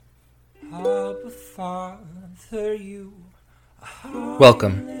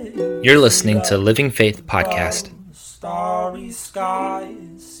Welcome. You're listening to Living Faith Podcast. Starry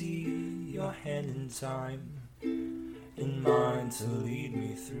skies, see your hand in time, in mine to lead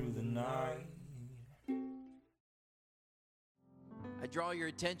me through the night. I draw your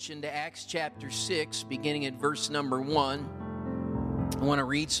attention to Acts chapter 6, beginning at verse number 1. I want to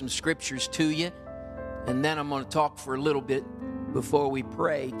read some scriptures to you, and then I'm going to talk for a little bit before we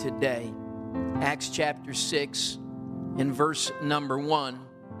pray today. Acts chapter 6, in verse number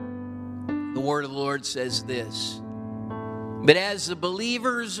 1, the word of the Lord says this: "But as the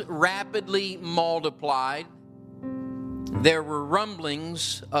believers rapidly multiplied, there were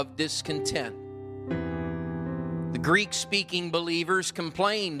rumblings of discontent. The Greek-speaking believers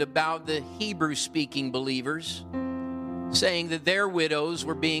complained about the Hebrew-speaking believers, saying that their widows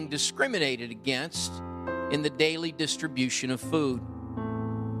were being discriminated against in the daily distribution of food.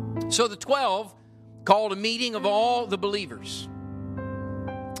 So the 12 called a meeting of all the believers.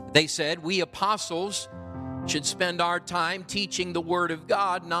 They said, 'We apostles should spend our time teaching the Word of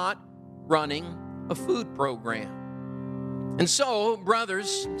God, not running a food program. And so,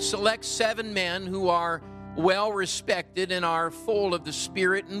 brothers, select 7 men who are well respected and are full of the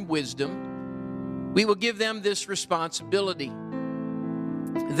Spirit and wisdom. We will give them this responsibility.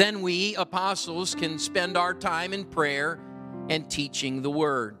 Then we, apostles, can spend our time in prayer and teaching the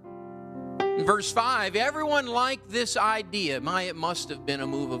Word.'" In verse 5, everyone liked this idea. It must have been a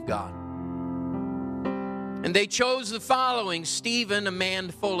move of God. "And they chose the following: Stephen, a man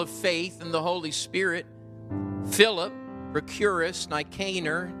full of faith and the Holy Spirit; Philip, Prochorus,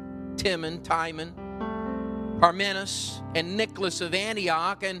 Nicanor, Timon, Parmenas, and Nicholas of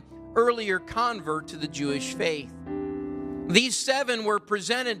Antioch, an earlier convert to the Jewish faith. These 7 were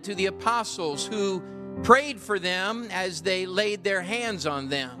presented to the apostles, who prayed for them as they laid their hands on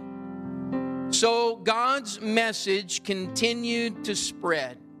them. So God's message continued to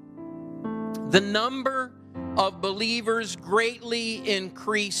spread. The number of believers greatly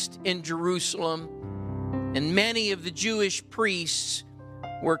increased in Jerusalem, and many of the Jewish priests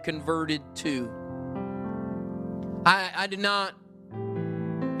were converted too." I did not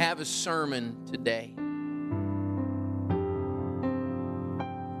have a sermon today.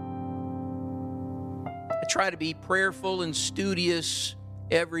 I try to be prayerful and studious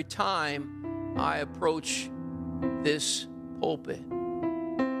every time I approach this pulpit.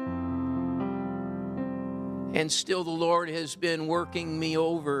 And still the Lord has been working me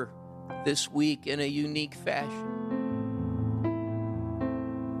over this week in a unique fashion.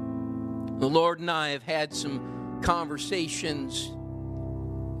 The Lord and I have had some conversations,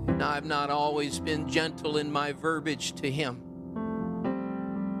 and I've not always been gentle in my verbiage to Him.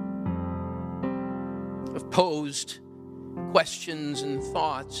 I've posed questions and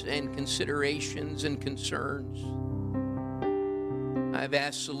thoughts and considerations and concerns. I've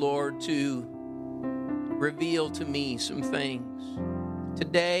asked the Lord to reveal to me some things.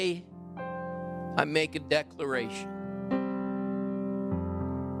 Today, I make a declaration.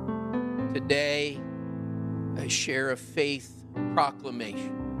 Today, I share a faith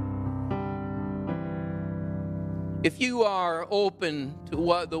proclamation. If you are open to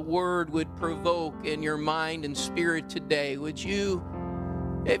what the Word would provoke in your mind and spirit today, would you,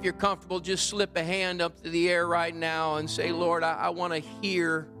 if you're comfortable, just slip a hand up to the air right now and say, "Lord, I want to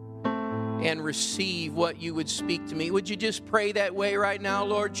hear and receive what you would speak to me." Would you just pray that way right now?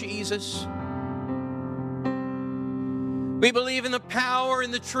 "Lord Jesus, we believe in the power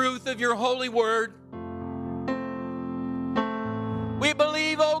and the truth of your holy word. We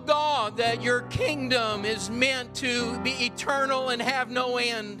believe, oh God, that your kingdom is meant to be eternal and have no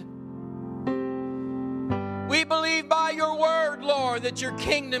end. We believe by your word, Lord, that your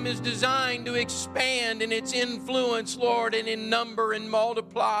kingdom is designed to expand in its influence, Lord, and in number and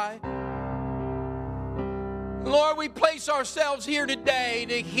multiply. Lord, we place ourselves here today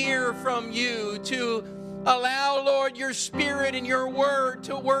to hear from you, to allow, Lord, your Spirit and your word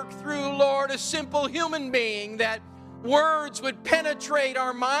to work through, Lord, a simple human being, that words would penetrate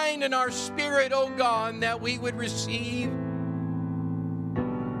our mind and our spirit, oh God, and that we would receive.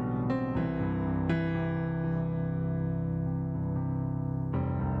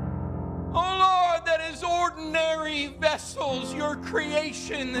 Oh Lord, that as ordinary vessels, your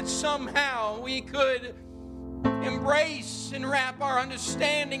creation, that somehow we could embrace and wrap our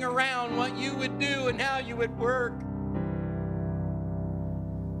understanding around what you would do and how you would work.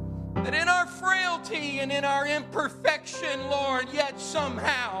 That in our frailty and in our imperfection, Lord, yet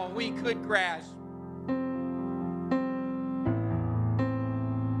somehow we could grasp.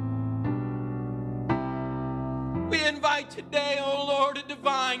 We invite today, oh Lord, a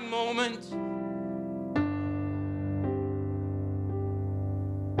divine moment.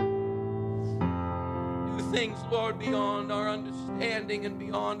 Do things, Lord, beyond our understanding and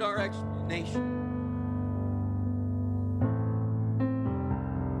beyond our explanation.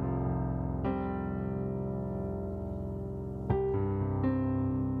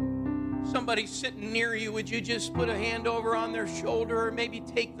 Somebody sitting near you, would you just put a hand over on their shoulder or maybe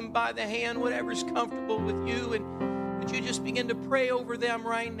take them by the hand, whatever's comfortable with you, and would you just begin to pray over them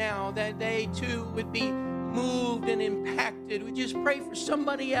right now that they too would be moved and impacted? Would you just pray for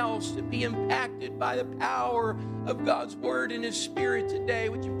somebody else to be impacted by the power of God's Word and His Spirit today?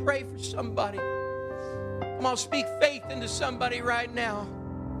 Would you pray for somebody? Come on, speak faith into somebody right now.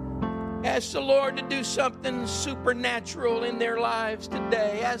 Ask the Lord to do something supernatural in their lives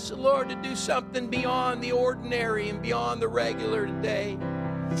today. Ask the Lord to do something beyond the ordinary and beyond the regular today.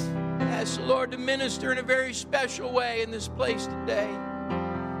 Ask the Lord to minister in a very special way in this place today.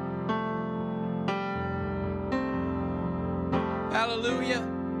 Hallelujah.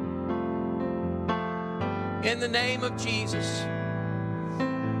 In the name of Jesus.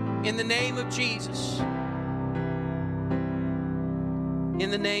 In the name of Jesus.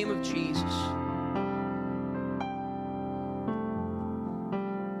 In the name of Jesus.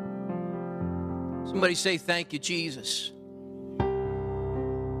 Somebody say, thank you, Jesus.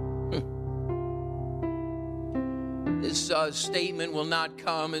 This statement will not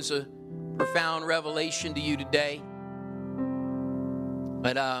come as a profound revelation to you today.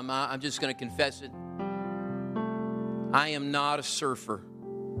 But I'm just going to confess it. I am not a surfer.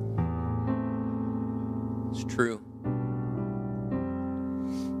 It's true.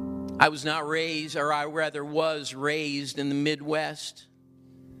 I was not raised, or I rather was raised in the Midwest.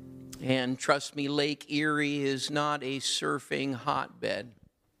 And trust me, Lake Erie is not a surfing hotbed.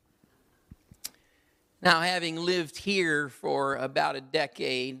 Now, having lived here for about a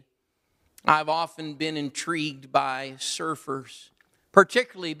decade, I've often been intrigued by surfers,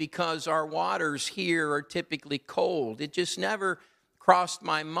 particularly because our waters here are typically cold. It just never crossed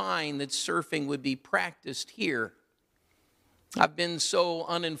my mind that surfing would be practiced here. I've been so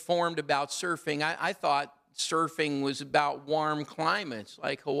uninformed about surfing. I thought surfing was about warm climates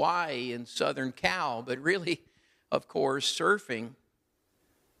like Hawaii and Southern Cal, but really, of course, surfing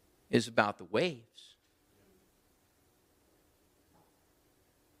is about the waves.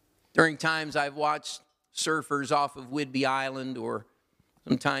 During times I've watched surfers off of Whidbey Island or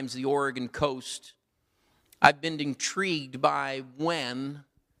sometimes the Oregon coast, I've been intrigued by when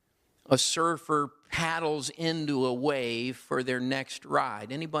a surfer paddles into a wave for their next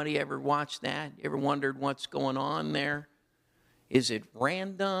ride. Anybody ever watched that? Ever wondered what's going on there? Is it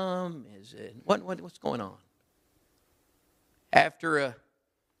random? Is it what's going on? After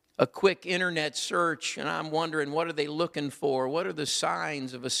a quick internet search, and I'm wondering, what are they looking for? What are the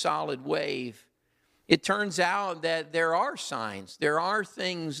signs of a solid wave? It turns out that there are signs. There are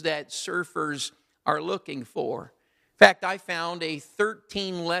things that surfers are looking for. In fact, I found a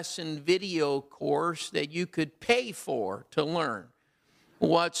 13-lesson video course that you could pay for to learn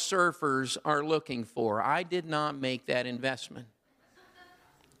what surfers are looking for. I did not make that investment.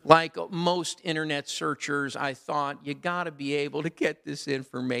 Like most internet searchers, I thought, you got to be able to get this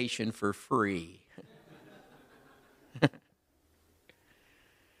information for free.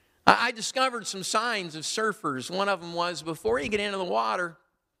 I discovered some signs of surfers. One of them was, before you get into the water,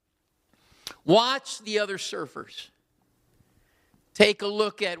 watch the other surfers. Take a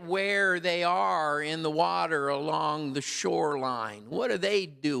look at where they are in the water along the shoreline. What are they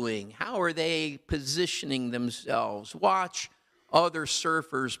doing? How are they positioning themselves? Watch other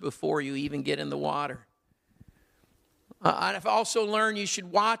surfers before you even get in the water. I've also learned you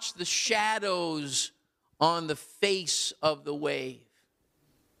should watch the shadows on the face of the wave.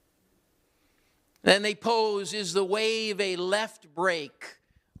 Then they pose, is the wave a left break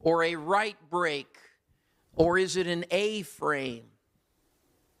or a right break, or is it an A-frame?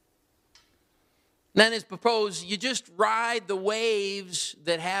 Then it's proposed you just ride the waves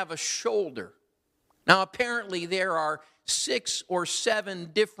that have a shoulder. Now, apparently there are 6 or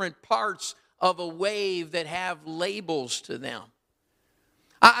 7 different parts of a wave that have labels to them.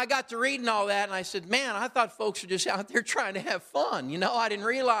 I got to reading all that, and I said, man, I thought folks were just out there trying to have fun. You know, I didn't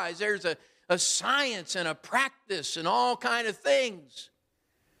realize there's a science and a practice and all kind of things.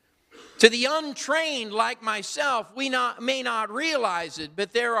 To the untrained like myself, we may not realize it,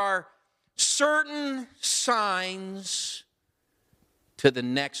 but there are certain signs to the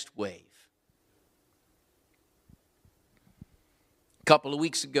next wave. A couple of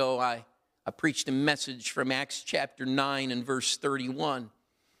weeks ago, I preached a message from Acts chapter 9 and verse 31.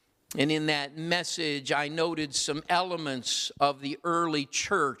 And in that message, I noted some elements of the early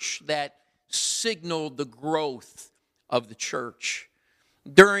church that signaled the growth of the church.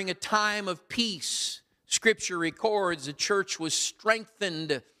 During a time of peace, Scripture records the church was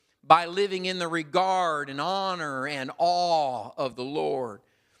strengthened by living in the regard and honor and awe of the Lord.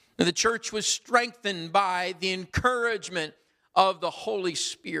 And the church was strengthened by the encouragement of the Holy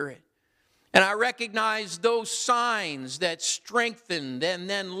Spirit. And I recognize those signs that strengthened and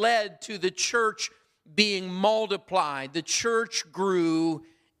then led to the church being multiplied. The church grew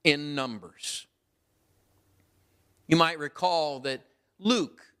in numbers. You might recall that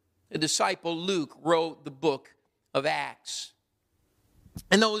Luke, the disciple Luke, wrote the book of Acts.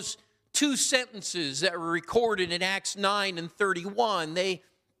 And those two sentences that were recorded in Acts 9 and 31, they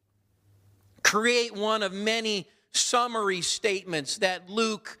create one of many summary statements that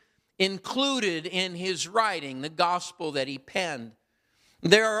Luke included in his writing, the gospel that he penned.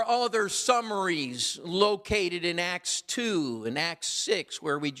 There are other summaries located in Acts 2 and Acts 6,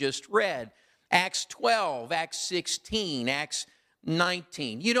 where we just read, Acts 12, Acts 16, Acts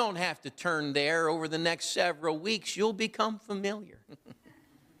 19. You don't have to turn there. Over the next several weeks, you'll become familiar.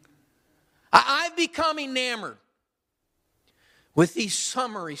 I've become enamored with these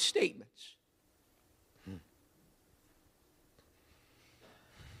summary statements.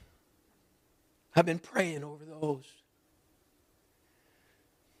 I've been praying over those.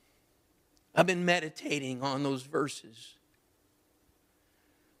 I've been meditating on those verses.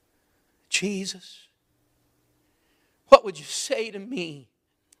 Jesus, what would you say to me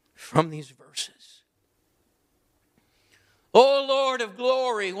from these verses? Oh Lord of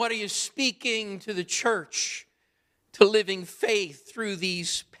glory, what are you speaking to the church, to Living Faith through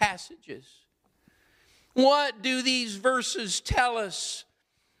these passages? What do these verses tell us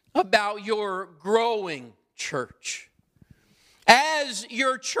about your growing church? As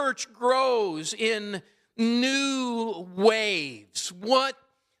your church grows in new waves, what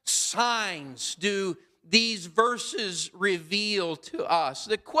signs do these verses reveal to us?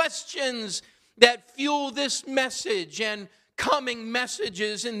 The questions that fuel this message and coming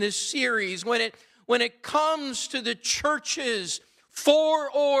messages in this series, when it comes to the church's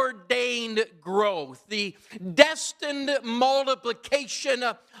foreordained growth, the destined multiplication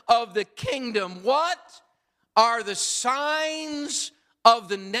of the kingdom, what are the signs of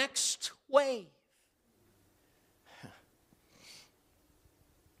the next wave?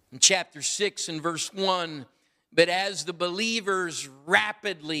 In chapter 6 and verse 1, but as the believers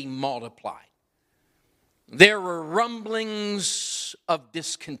rapidly multiplied, there were rumblings of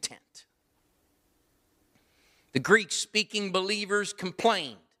discontent. The Greek-speaking believers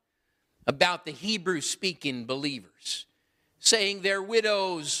complained about the Hebrew-speaking believers, saying their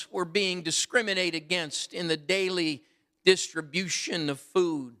widows were being discriminated against in the daily distribution of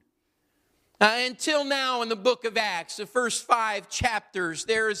food. Until now in the book of Acts, the first 5 chapters,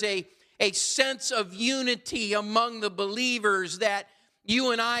 there is a sense of unity among the believers that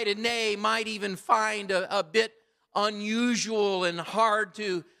you and I today might even find a bit unusual and hard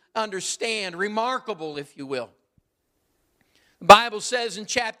to understand, remarkable, if you will. The Bible says in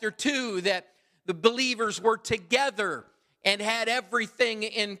chapter 2 that the believers were together and had everything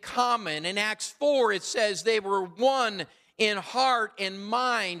in common. In Acts 4, it says they were one in heart and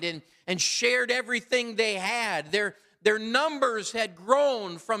mind and shared everything they had. Their numbers had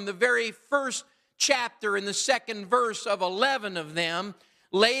grown from the very first chapter in the second verse of 11 of them.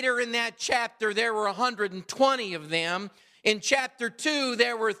 Later in that chapter, there were 120 of them. In chapter 2,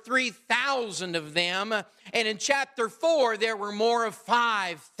 there were 3,000 of them. And in chapter 4, there were more of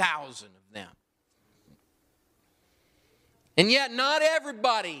 5,000 of them. And yet not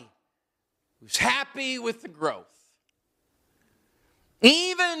everybody was happy with the growth.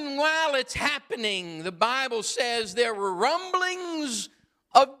 Even while it's happening, the Bible says there were rumblings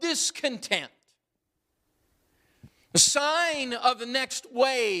of discontent. The sign of the next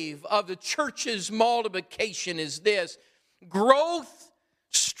wave of the church's multiplication is this: growth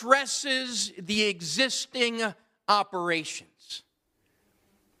stresses the existing operations.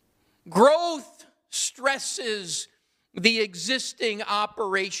 Growth stresses the existing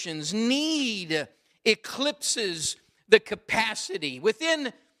operations. Need eclipses the capacity.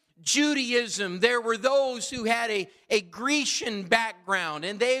 Within Judaism, there were those who had a Grecian background,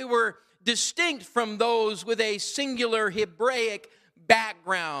 and they were distinct from those with a singular Hebraic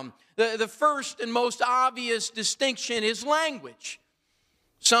background. The first and most obvious distinction is language.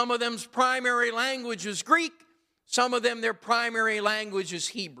 Some of them's primary language was Greek. Some of them, their primary language is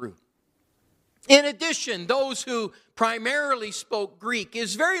Hebrew. In addition, those who primarily spoke Greek,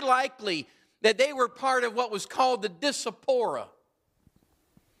 is very likely that they were part of what was called the diaspora.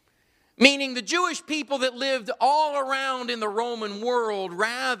 Meaning the Jewish people that lived all around in the Roman world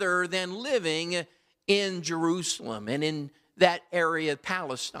rather than living in Jerusalem and in that area of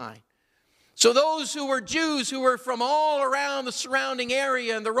Palestine. So those who were Jews who were from all around the surrounding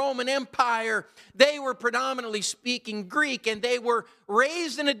area in the Roman Empire, they were predominantly speaking Greek, and they were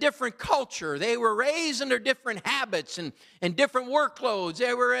raised in a different culture. They were raised under different habits and different workloads.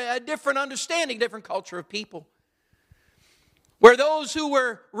 They were a different understanding, different culture of people. Where those who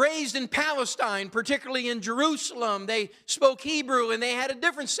were raised in Palestine, particularly in Jerusalem, they spoke Hebrew and they had a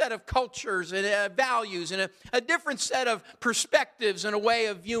different set of cultures and values and a different set of perspectives and a way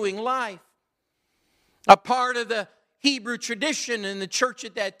of viewing life. A part of the Hebrew tradition in the church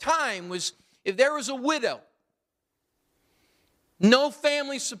at that time was if there was a widow, no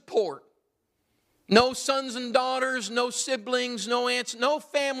family support, no sons and daughters, no siblings, no aunts, no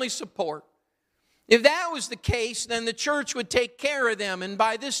family support. If that was the case, then the church would take care of them. And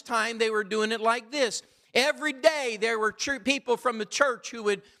by this time, they were doing it like this. Every day, there were people from the church who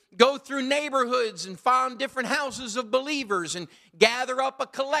would go through neighborhoods and find different houses of believers and gather up a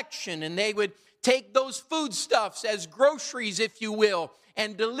collection. And they would take those foodstuffs as groceries, if you will,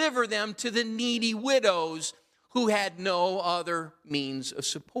 and deliver them to the needy widows who had no other means of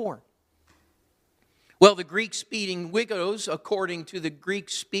support. Well, the Greek-speaking widows, according to the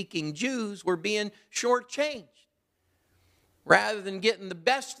Greek-speaking Jews, were being shortchanged. Rather than getting the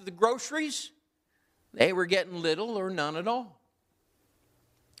best of the groceries, they were getting little or none at all.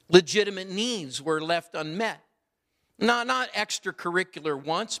 Legitimate needs were left unmet. Not extracurricular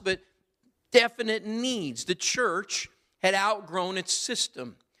wants, but definite needs. The church had outgrown its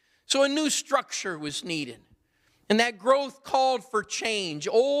system. So a new structure was needed. And that growth called for change.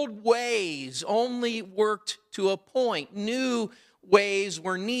 Old ways only worked to a point. New ways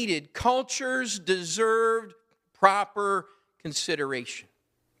were needed. Cultures deserved proper consideration.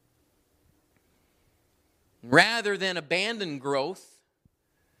 Rather than abandon growth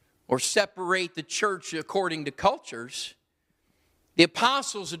or separate the church according to cultures, the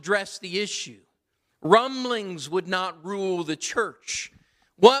apostles addressed the issue. Rumblings would not rule the church.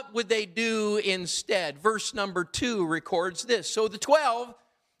 What would they do instead? Verse number 2 records this. So the 12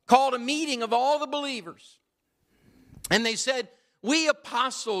 called a meeting of all the believers. And they said, we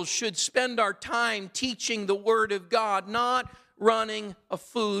apostles should spend our time teaching the word of God, not running a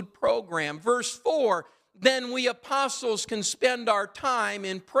food program. Verse 4, then we apostles can spend our time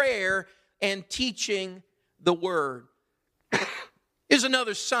in prayer and teaching the word. Here's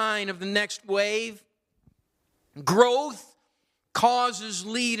another sign of the next wave. Growth causes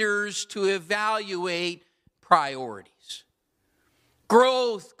leaders to evaluate priorities.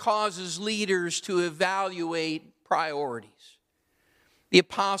 Growth causes leaders to evaluate priorities. The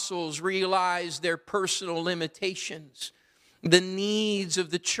apostles realized their personal limitations. The needs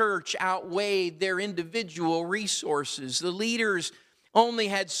of the church outweighed their individual resources. The leaders only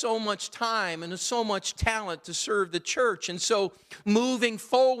had so much time and so much talent to serve the church. And so moving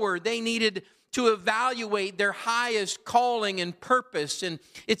forward, they needed to evaluate their highest calling and purpose. And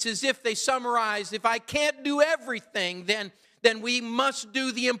it's as if they summarized, if I can't do everything, then we must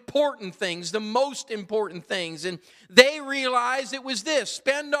do the important things, the most important things. And they realized it was this: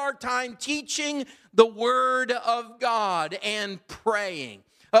 spend our time teaching the Word of God and praying.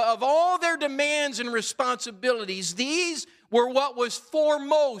 Of all their demands and responsibilities, these were what was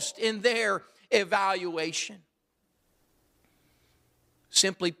foremost in their evaluation.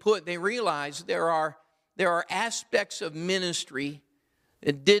 Simply put, they realized there are aspects of ministry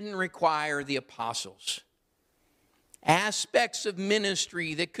that didn't require the apostles. Aspects of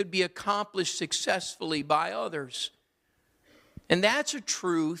ministry that could be accomplished successfully by others. And that's a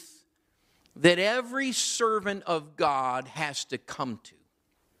truth that every servant of God has to come to.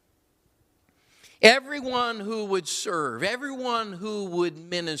 Everyone who would serve, everyone who would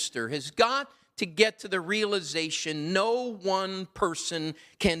minister has got to get to the realization no one person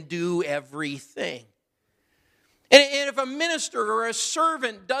can do everything. And if a minister or a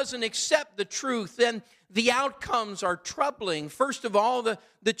servant doesn't accept the truth, then the outcomes are troubling. First of all,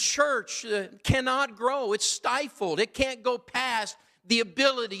 the church cannot grow. It's stifled. It can't go past the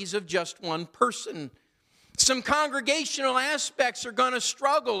abilities of just one person. Some congregational aspects are going to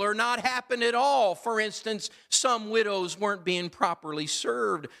struggle or not happen at all. For instance, some widows weren't being properly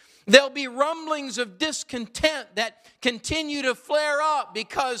served. There'll be rumblings of discontent that continue to flare up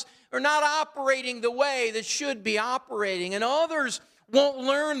because they're not operating the way that should be operating. And others won't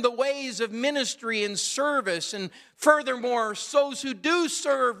learn the ways of ministry and service. And furthermore, those who do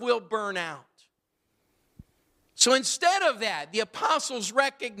serve will burn out. So instead of that, the apostles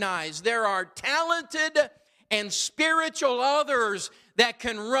recognize there are talented and spiritual others that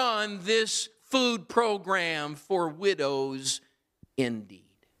can run this food program for widows indeed.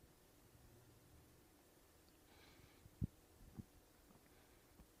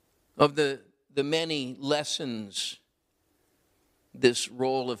 Of the many lessons this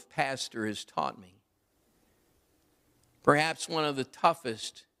role of pastor has taught me, perhaps one of the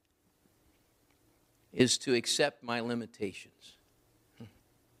toughest is to accept my limitations.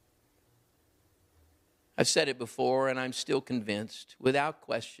 I've said it before, and I'm still convinced, without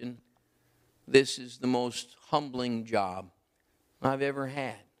question, this is the most humbling job I've ever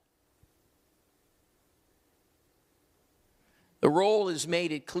had. The role has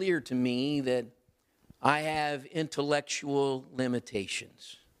made it clear to me that I have intellectual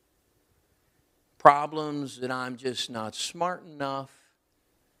limitations, problems that I'm just not smart enough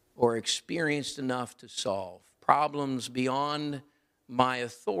or experienced enough to solve, problems beyond my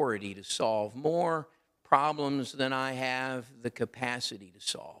authority to solve, more problems than I have the capacity to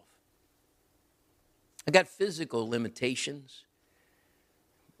solve. I got physical limitations.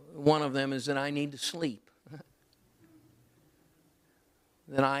 One of them is that I need to sleep.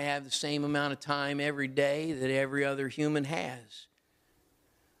 That I have the same amount of time every day that every other human has.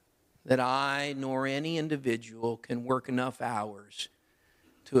 That I nor any individual can work enough hours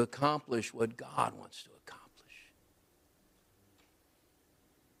to accomplish what God wants to accomplish.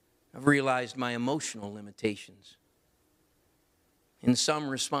 I've realized my emotional limitations. In some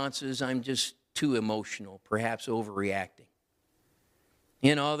responses, I'm just too emotional, perhaps overreacting.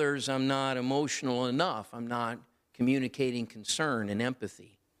 In others, I'm not emotional enough. I'm not communicating concern and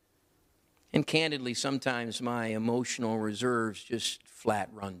empathy. And candidly, sometimes my emotional reserves just flat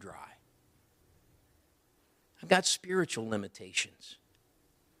run dry. I've got spiritual limitations.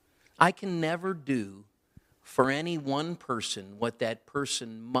 I can never do for any one person what that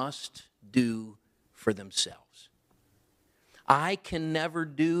person must do for themselves. I can never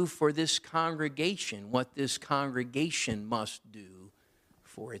do for this congregation what this congregation must do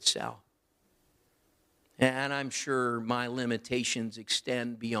for itself. And I'm sure my limitations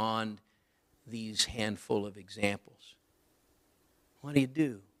extend beyond these handful of examples. What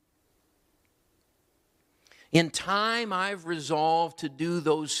do? In time, I've resolved to do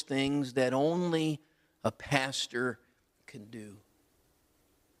those things that only a pastor can do.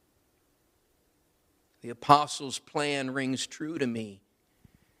 The apostles' plan rings true to me.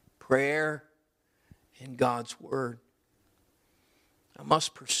 Prayer and God's word. I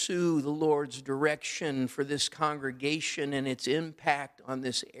must pursue the Lord's direction for this congregation and its impact on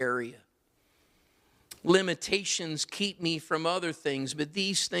this area. Limitations keep me from other things, but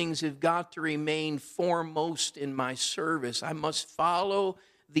these things have got to remain foremost in my service. I must follow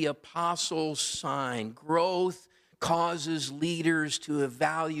the apostles' sign. Growth causes leaders to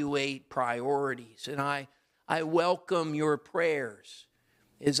evaluate priorities, and I welcome your prayers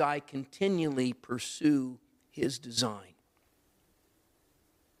as I continually pursue his design.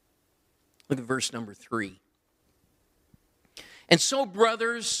 Look at verse number 3. And so,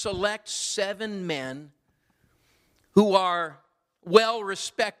 brothers, select 7 men who are well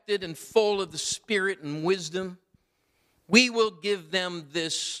respected and full of the Spirit and wisdom. We will give them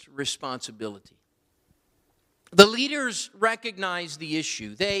this responsibility. The leaders recognized the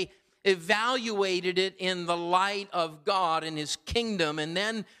issue. They evaluated it in the light of God and his kingdom, and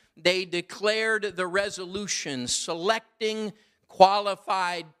then they declared the resolution, selecting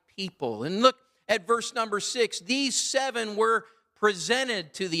qualified people. And look at verse number 6. These 7 were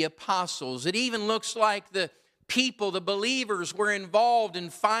presented to the apostles. It even looks like the people, the believers, were involved in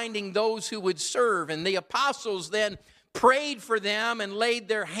finding those who would serve. And the apostles then prayed for them and laid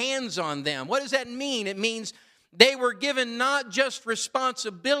their hands on them. What does that mean? It means they were given not just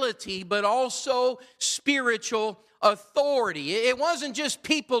responsibility, but also spiritual authority. It wasn't just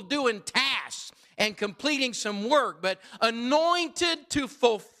people doing tasks and completing some work, but anointed to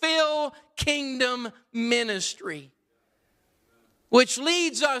fulfill kingdom ministry. Which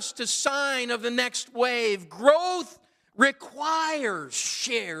leads us to sign of the next wave. Growth requires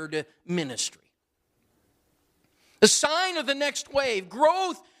shared ministry. The sign of the next wave.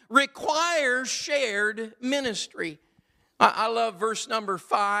 Growth requires shared ministry. I love verse number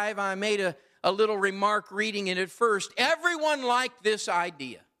 5. I made a little remark reading it at first. Everyone liked this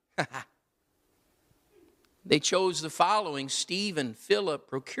idea. They chose the following: Stephen, Philip,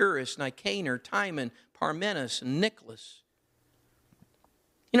 Prochorus, Nicanor, Timon, Parmenas, and Nicholas.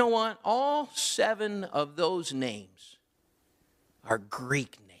 You know what? All 7 of those names are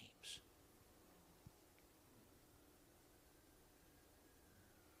Greek names.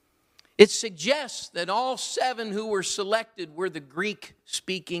 It suggests that all 7 who were selected were the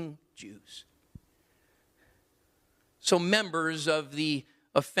Greek-speaking Jews. So members of the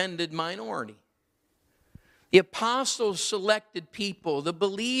offended minority. The apostles selected people, the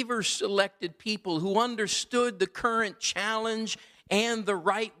believers selected people who understood the current challenge and the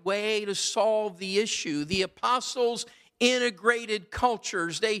right way to solve the issue. The apostles integrated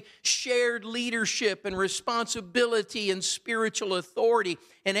cultures. They shared leadership and responsibility and spiritual authority.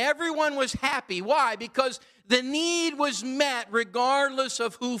 And everyone was happy. Why? Because the need was met regardless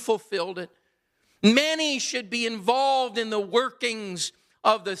of who fulfilled it. Many should be involved in the workings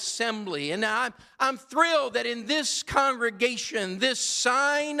of the assembly. And I'm thrilled that in this congregation, this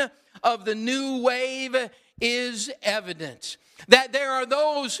sign of the new wave is evident. That there are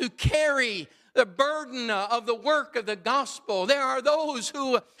those who carry the burden of the work of the gospel. There are those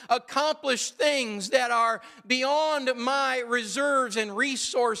who accomplish things that are beyond my reserves and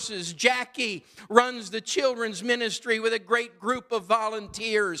resources. Jackie runs the children's ministry with a great group of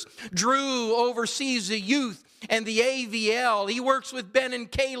volunteers. Drew oversees the youth and the AVL. He works with Ben and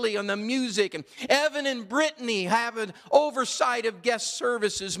Kaylee on the music. And Evan and Brittany have an oversight of guest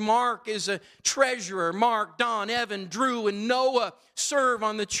services. Mark is a treasurer. Mark, Don, Evan, Drew, and Noah serve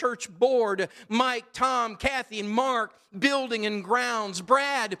on the church board. Mike, Tom, Kathy, and Mark, building and grounds.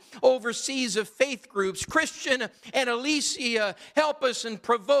 Brad oversees of faith groups. Christian and Alicia help us and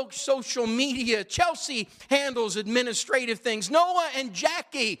provoke social media. Chelsea handles administrative things. Noah and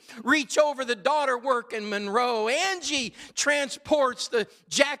Jackie reach over the daughter work in Monroe. Angie transports the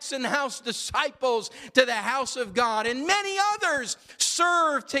Jackson House disciples to the house of God. And many others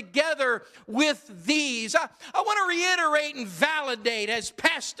serve together with these. I want to reiterate and validate as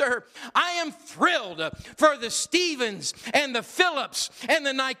pastor, I am thrilled for the Stevens and the Phillips and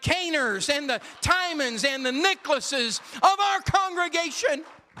the Nicanors and the Timons and the Nicholases of our congregation.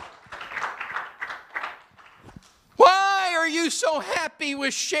 Why are you so happy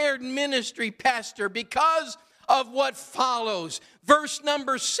with shared ministry, Pastor? Because of what follows. Verse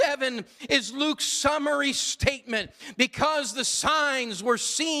number 7 is Luke's summary statement. Because the signs were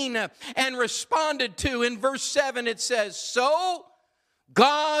seen and responded to. In verse 7 it says, so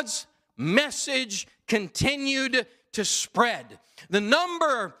God's message continued to spread. The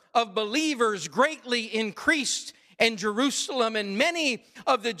number of believers greatly increased in Jerusalem, and many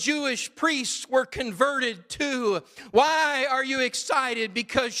of the Jewish priests were converted too. Why are you excited?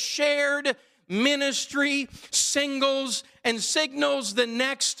 Because shared ministry signals the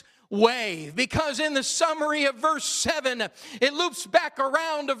next wave. Because in the summary of verse 7, it loops back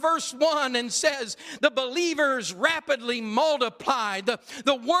around to verse 1 and says, the believers rapidly multiplied.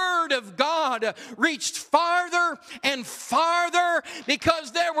 The word of God reached farther and farther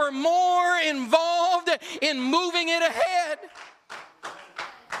because there were more involved in moving it ahead.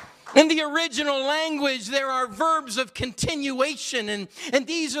 In the original language, there are verbs of continuation, and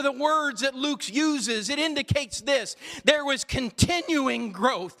these are the words that Luke uses. It indicates this. There was continuing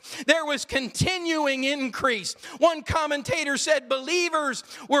growth. There was continuing increase. One commentator said believers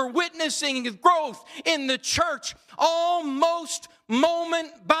were witnessing growth in the church almost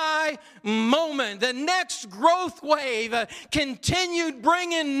moment by moment. The next growth wave continued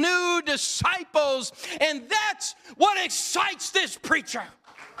bringing new disciples, and that's what excites this preacher.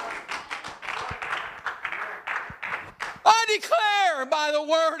 I declare by the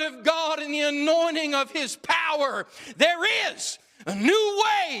word of God and the anointing of his power, there is a new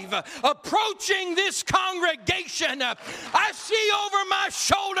wave approaching this congregation. I see over my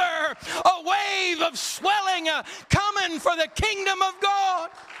shoulder a wave of swelling coming for the kingdom of God.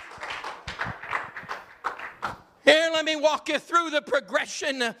 Here, let me walk you through the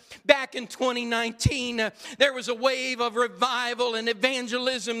progression. Back in 2019, there was a wave of revival and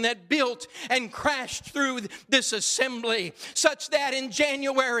evangelism that built and crashed through this assembly, such that in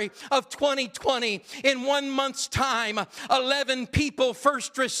January of 2020, in 1 month's time, 11 people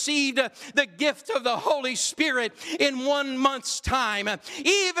first received the gift of the Holy Spirit in 1 month's time.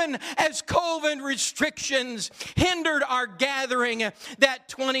 Even as COVID restrictions hindered our gathering, that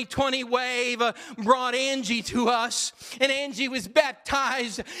 2020 wave brought Angie to us, and Angie was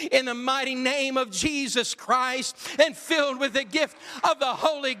baptized in the mighty name of Jesus Christ and filled with the gift of the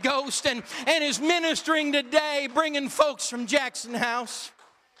Holy Ghost, and is ministering today, bringing folks from Jackson House.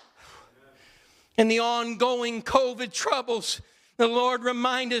 And the ongoing COVID troubles, the Lord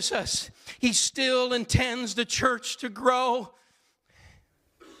reminds us he still intends the church to grow.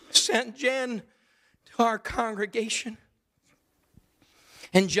 Sent Jen to our congregation.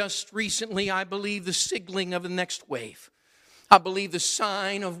 And just recently, I believe the signaling of the next wave. I believe the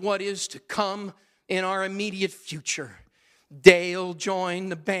sign of what is to come in our immediate future. Dale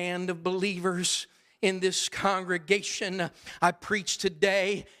joined the band of believers in this congregation. I preach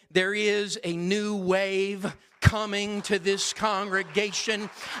today, there is a new wave coming to this congregation.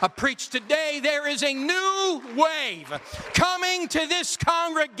 I preach today, there is a new wave coming to this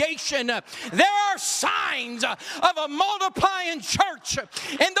congregation. There are signs of a multiplying church,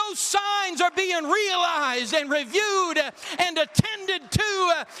 and those signs are being realized and reviewed and attended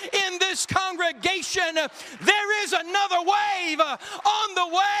to in this congregation. There is another wave on the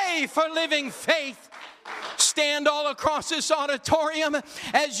way for Living Faith. Stand all across this auditorium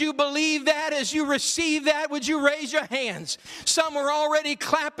as you believe that, as you receive that. Would you raise your hands? Some are already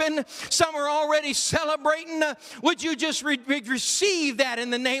clapping, some are already celebrating. Would you just receive that in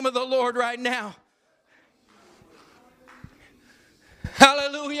the name of the Lord right now?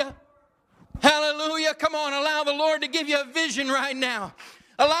 Hallelujah. Hallelujah. Come on, allow the Lord to give you a vision right now.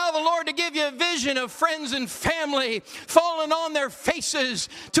 Allow the Lord to give you a vision of friends and family falling on their faces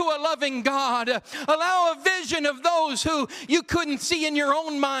to a loving God. Allow a vision of those who you couldn't see in your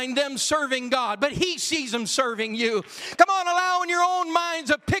own mind them serving God, but He sees them serving you. Come on, allow in your own minds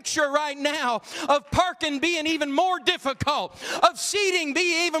a picture right now of parking being even more difficult, of seating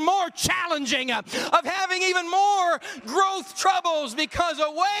being even more challenging, of having even more growth troubles because a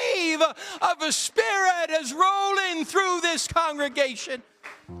wave of the Spirit is rolling through this congregation.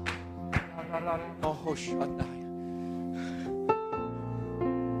 Oh, Shaddai.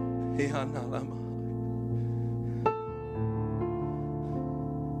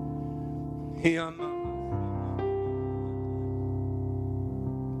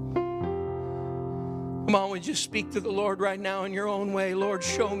 Come on, would you speak to the Lord right now in your own way? Lord,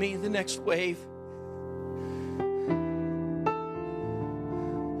 show me the next wave.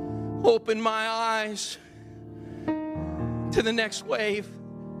 Open my eyes to the next wave.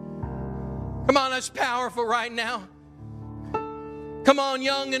 Come on, that's powerful right now. Come on,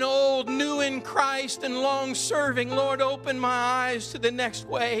 young and old, new in Christ and long serving. Lord, open my eyes to the next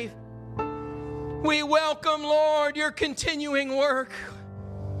wave. We welcome, Lord, your continuing work.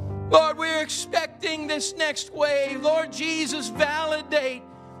 Lord, we're expecting this next wave. Lord Jesus, validate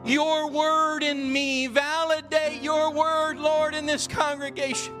your word in me. Validate your word, Lord, in this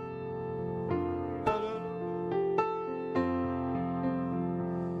congregation.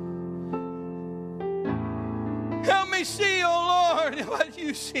 Help me see, oh Lord, what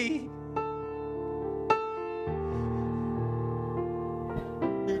you see.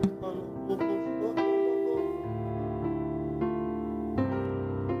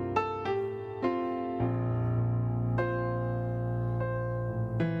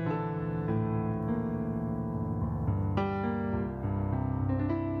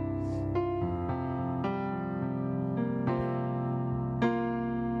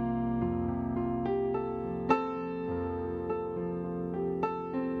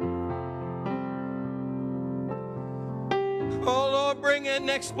 Oh, Lord, bring in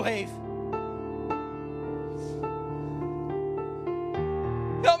next wave.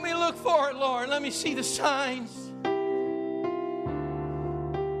 Help me look for it, Lord. Let me see the signs.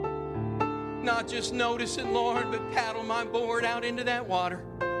 Not just notice it, Lord, but paddle my board out into that water.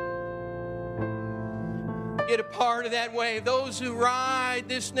 Get a part of that wave. Those who ride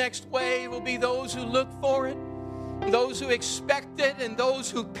this next wave will be those who look for it, those who expect it, and those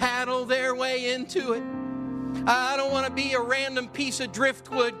who paddle their way into it. I don't want to be a random piece of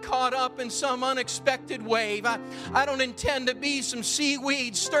driftwood caught up in some unexpected wave. I don't intend to be some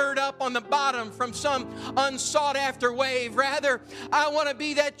seaweed stirred up on the bottom from some unsought after wave. Rather, I want to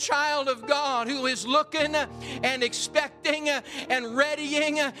be that child of God who is looking and expecting and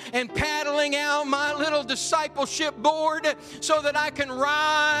readying and paddling out my little discipleship board so that I can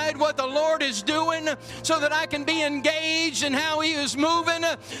ride what the Lord is doing, so that I can be engaged in how He is moving.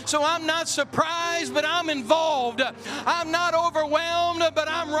 So I'm not surprised, but I'm involved. I'm not overwhelmed, but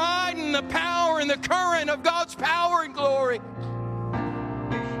I'm riding the power and the current of God's power and glory.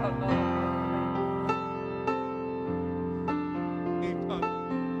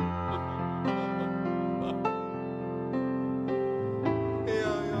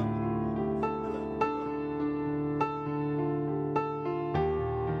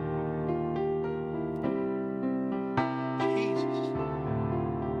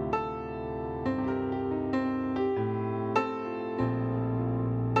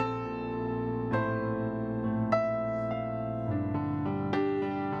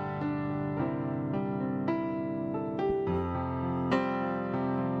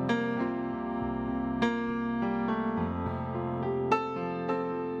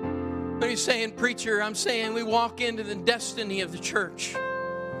 He's saying, preacher, I'm saying we walk into the destiny of the church.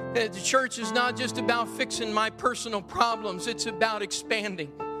 The church is not just about fixing my personal problems. It's about expanding.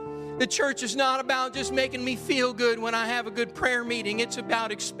 The church is not about just making me feel good when I have a good prayer meeting. It's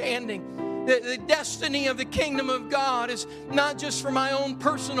about expanding. The destiny of the kingdom of God is not just for my own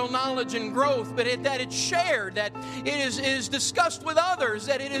personal knowledge and growth, but that it's shared, that it is discussed with others,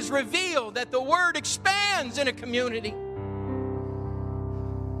 that it is revealed, that the word expands in a community.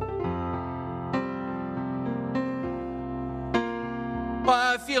 Well,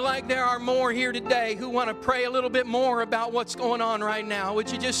 I feel like there are more here today who want to pray a little bit more about what's going on right now.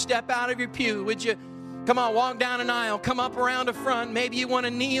 Would you just step out of your pew? Would you, come on, walk down an aisle, come up around the front. Maybe you want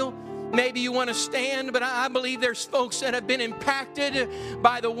to kneel. Maybe you want to stand, but I believe there's folks that have been impacted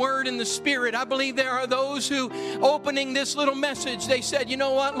by the Word and the Spirit. I believe there are those who, opening this little message, they said, you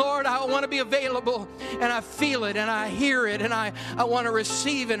know what, Lord, I want to be available, and I feel it, and I hear it, and I want to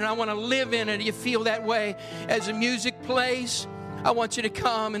receive it, and I want to live in it. Do you feel that way? As the music plays, I want you to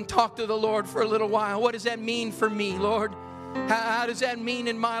come and talk to the Lord for a little while. What does that mean for me, Lord? How does that mean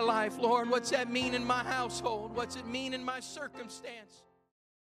in my life, Lord? What's that mean in my household? What's it mean in my circumstance?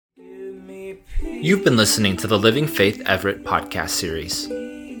 You've been listening to the Living Faith Everett podcast series.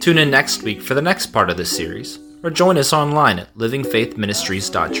 Tune in next week for the next part of this series, or join us online at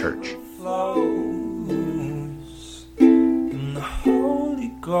livingfaithministries.church. In the Holy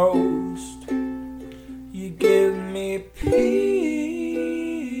Ghost, you give me peace.